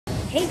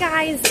Hey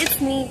guys, it's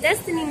me,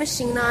 Destiny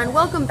Machina, and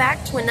welcome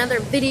back to another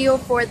video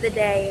for the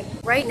day.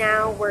 Right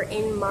now, we're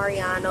in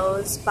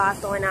Mariano's.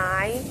 Bato and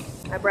I,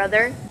 my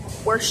brother,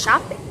 we're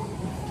shopping.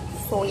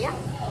 So yeah.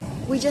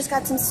 We just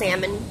got some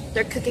salmon.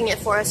 They're cooking it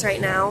for us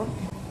right now.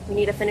 We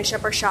need to finish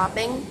up our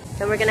shopping.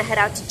 Then we're gonna head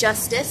out to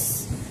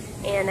Justice,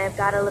 and I've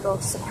got a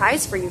little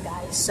surprise for you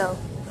guys, so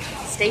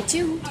stay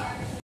tuned.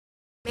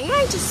 May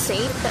I just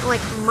say that, like,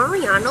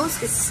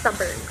 Mariano's is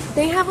stubborn.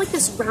 They have, like,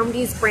 this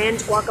Roundy's brand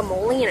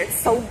guacamole, and it's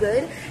so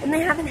good, and they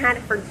haven't had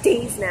it for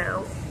days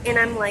now. And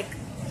I'm like,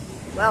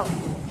 well,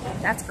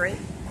 that's great.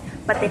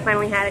 But they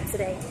finally had it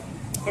today,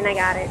 and I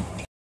got it.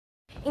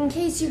 In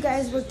case you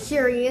guys were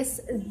curious,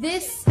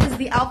 this is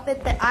the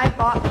outfit that I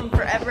bought from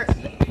Forever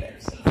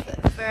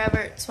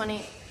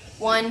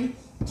 21.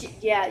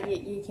 Yeah,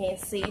 you can't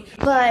see,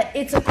 but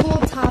it's a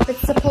cool top. It's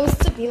supposed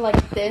to be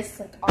like this,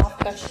 like off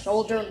the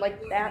shoulder like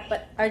that,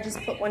 but I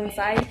just put one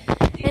side,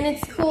 and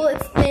it's cool.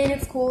 It's thin,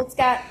 it's cool. It's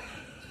got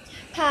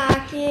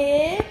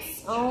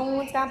pockets. Oh,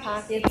 it's got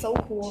pockets. So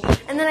cool.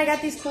 And then I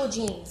got these cool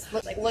jeans.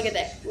 Look at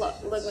that. Look.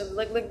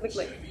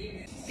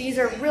 These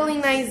are really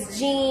nice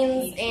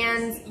jeans,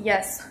 and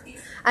yes,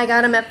 I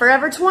got them at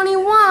Forever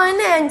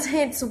 21, and I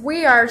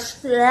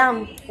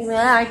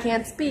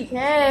can't speak.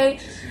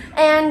 Hey,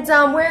 and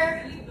we're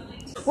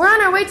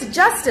on our way to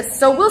Justice,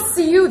 so we'll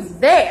see you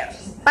there.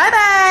 Bye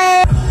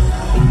bye.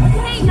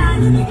 Hey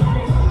guys.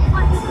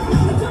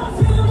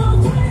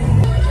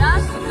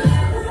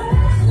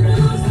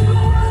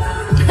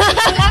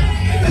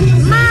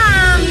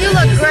 Mom, you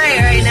look great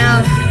right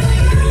now.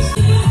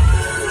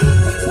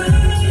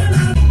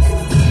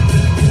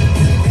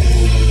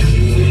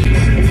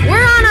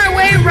 We're on our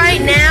way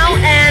right now,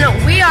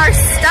 and we are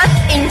stuck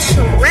in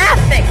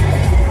traffic.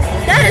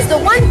 That is the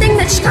one thing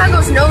that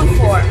Chicago's known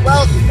for.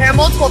 Well, there are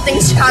multiple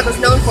things Chicago's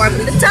known for,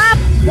 but the top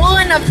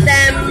one of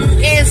them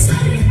is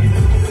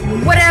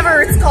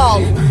whatever it's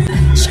called.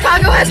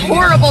 Chicago has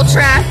horrible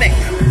traffic.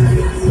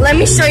 Let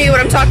me show you what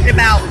I'm talking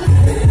about.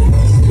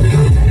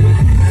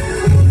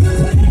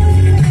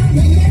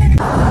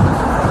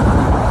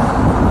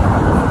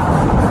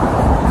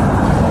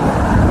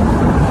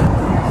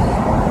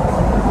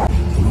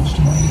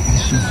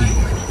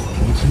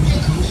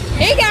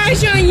 Hey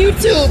guys, you're on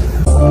YouTube.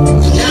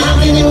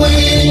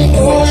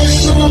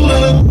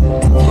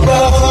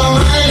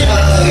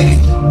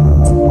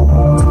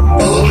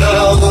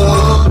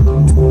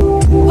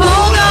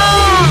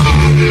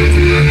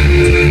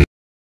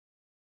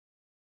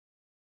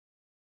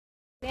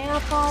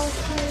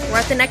 We're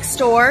at the next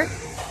store.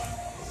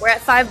 We're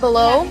at Five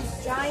Below.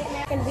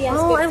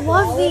 Oh, I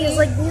love these.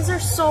 Like, these are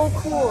so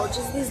cool.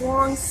 Just these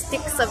long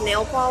sticks of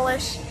nail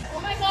polish. Oh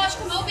my gosh,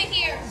 come over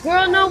here.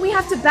 Girl, no, we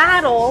have to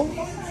battle.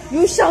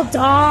 You shall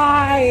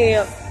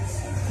die.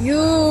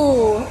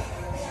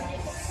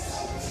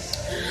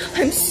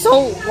 I'm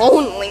so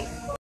lonely.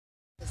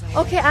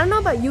 Okay, I don't know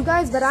about you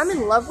guys, but I'm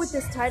in love with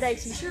this tie-dye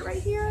t-shirt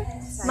right here.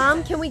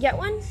 Mom, can we get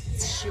one?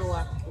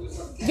 Sure.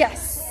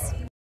 Yes.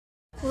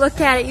 Look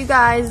at it, you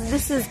guys.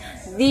 This is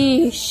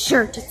the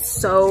shirt. It's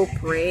so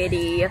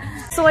pretty.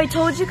 So I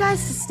told you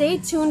guys to stay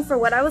tuned for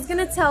what I was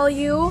gonna tell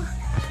you.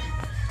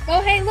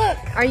 Oh, hey, look.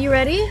 Are you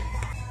ready?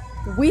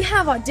 We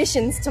have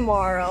auditions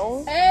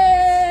tomorrow.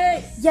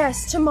 Hey!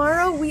 Yes,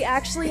 tomorrow we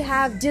actually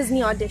have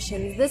Disney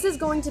auditions. This is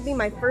going to be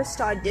my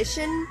first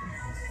audition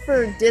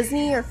for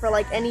Disney or for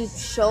like any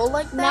show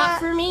like that. Not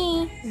for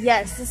me.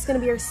 Yes, this is going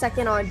to be our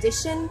second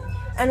audition,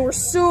 and we're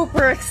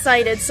super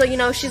excited. So, you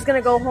know, she's going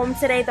to go home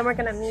today, then we're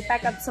going to meet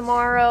back up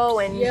tomorrow,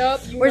 and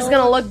we're just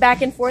going to look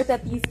back and forth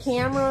at these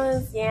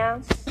cameras.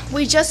 Yeah.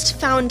 We just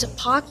found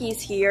Pockies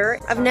here.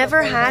 I've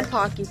never had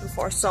Pocky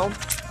before, so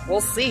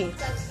we'll see.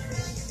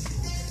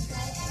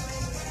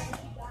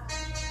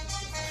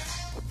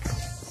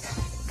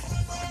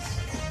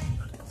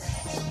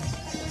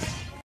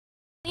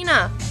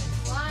 Lena,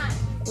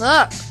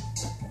 look.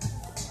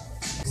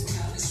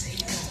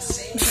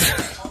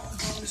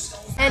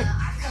 And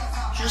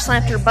she just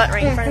slapped her butt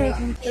right in front of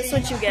me. That's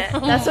what you get.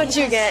 That's what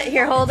you get.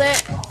 Here, hold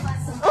it.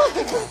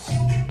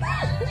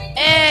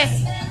 Hey.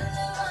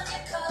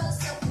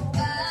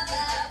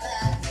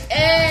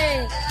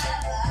 Hey.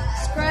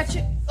 Scratch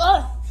it.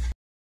 Ugh.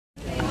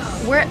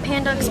 We're at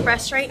Panda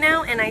Express right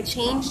now, and I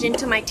changed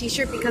into my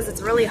t-shirt because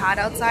it's really hot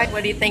outside.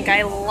 What do you think?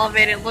 I love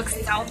it. It looks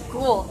so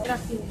cool.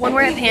 When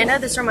we're at Panda,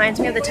 this reminds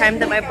me of the time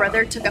that my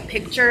brother took a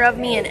picture of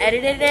me and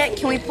edited it.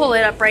 Can we pull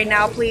it up right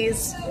now,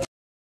 please?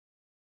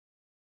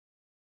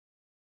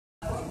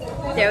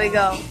 There we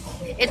go.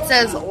 It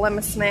says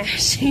lemon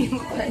smashing.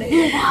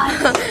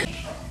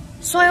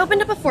 So I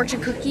opened up a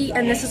fortune cookie,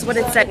 and this is what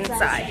it said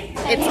inside.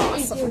 It's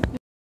awesome.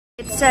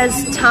 It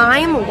says,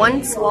 time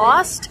once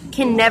lost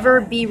can never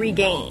be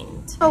regained.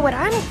 So what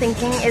I'm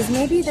thinking is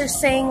maybe they're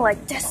saying,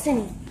 like,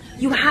 Destiny,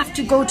 you have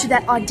to go to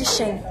that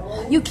audition.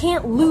 You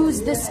can't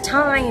lose this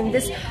time,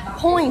 this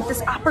point,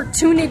 this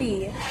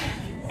opportunity.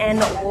 And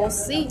we'll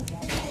see.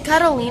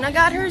 Carolina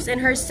got hers,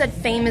 and hers said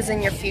fame is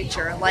in your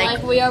future.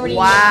 Like we already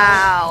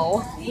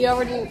wow. Know. We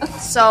already know.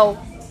 So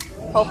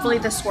hopefully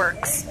this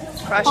works.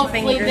 Cross your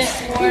fingers.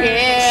 This works.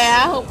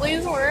 Yeah, hopefully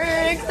this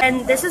works.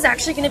 And this is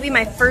actually going to be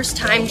my first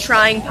time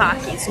trying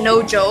Pockies.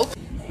 No joke.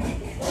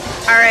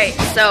 Alright,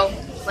 so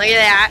look at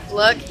that.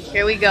 Look,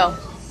 here we go.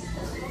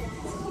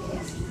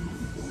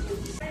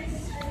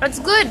 It's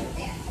good.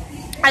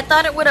 I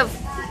thought it would have...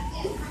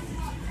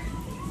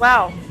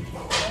 Wow.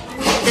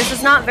 This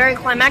is not very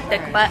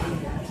climactic, but...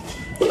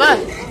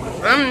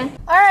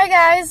 Alright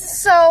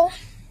guys, so...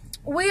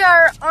 we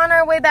are on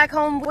our way back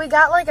home. We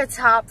got like a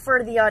top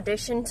for the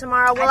audition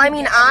tomorrow. Well,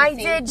 I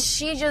did.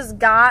 She just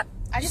got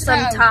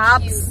some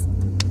tops.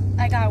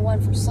 I got one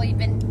for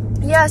sleeping.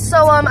 Yeah,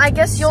 so I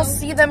guess you'll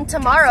see them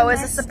tomorrow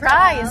as a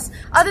surprise.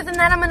 Other than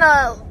that, I'm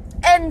gonna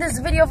end this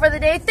video for the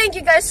day. Thank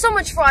you guys so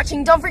much for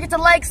watching. Don't forget to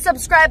like,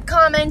 subscribe,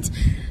 comment,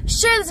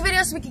 share this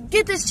video so we can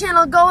get this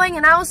channel going,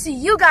 and I will see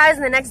you guys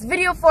in the next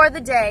video for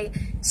the day.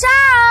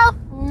 Ciao!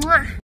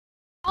 Mwah.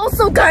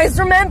 Also, guys,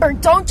 remember,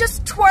 don't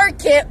just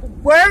twerk it,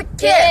 work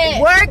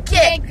it, work it.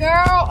 Hey,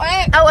 girl.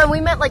 Hey. Oh, and we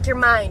meant like your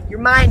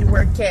mind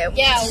work it.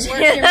 Yeah,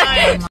 work your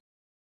mind.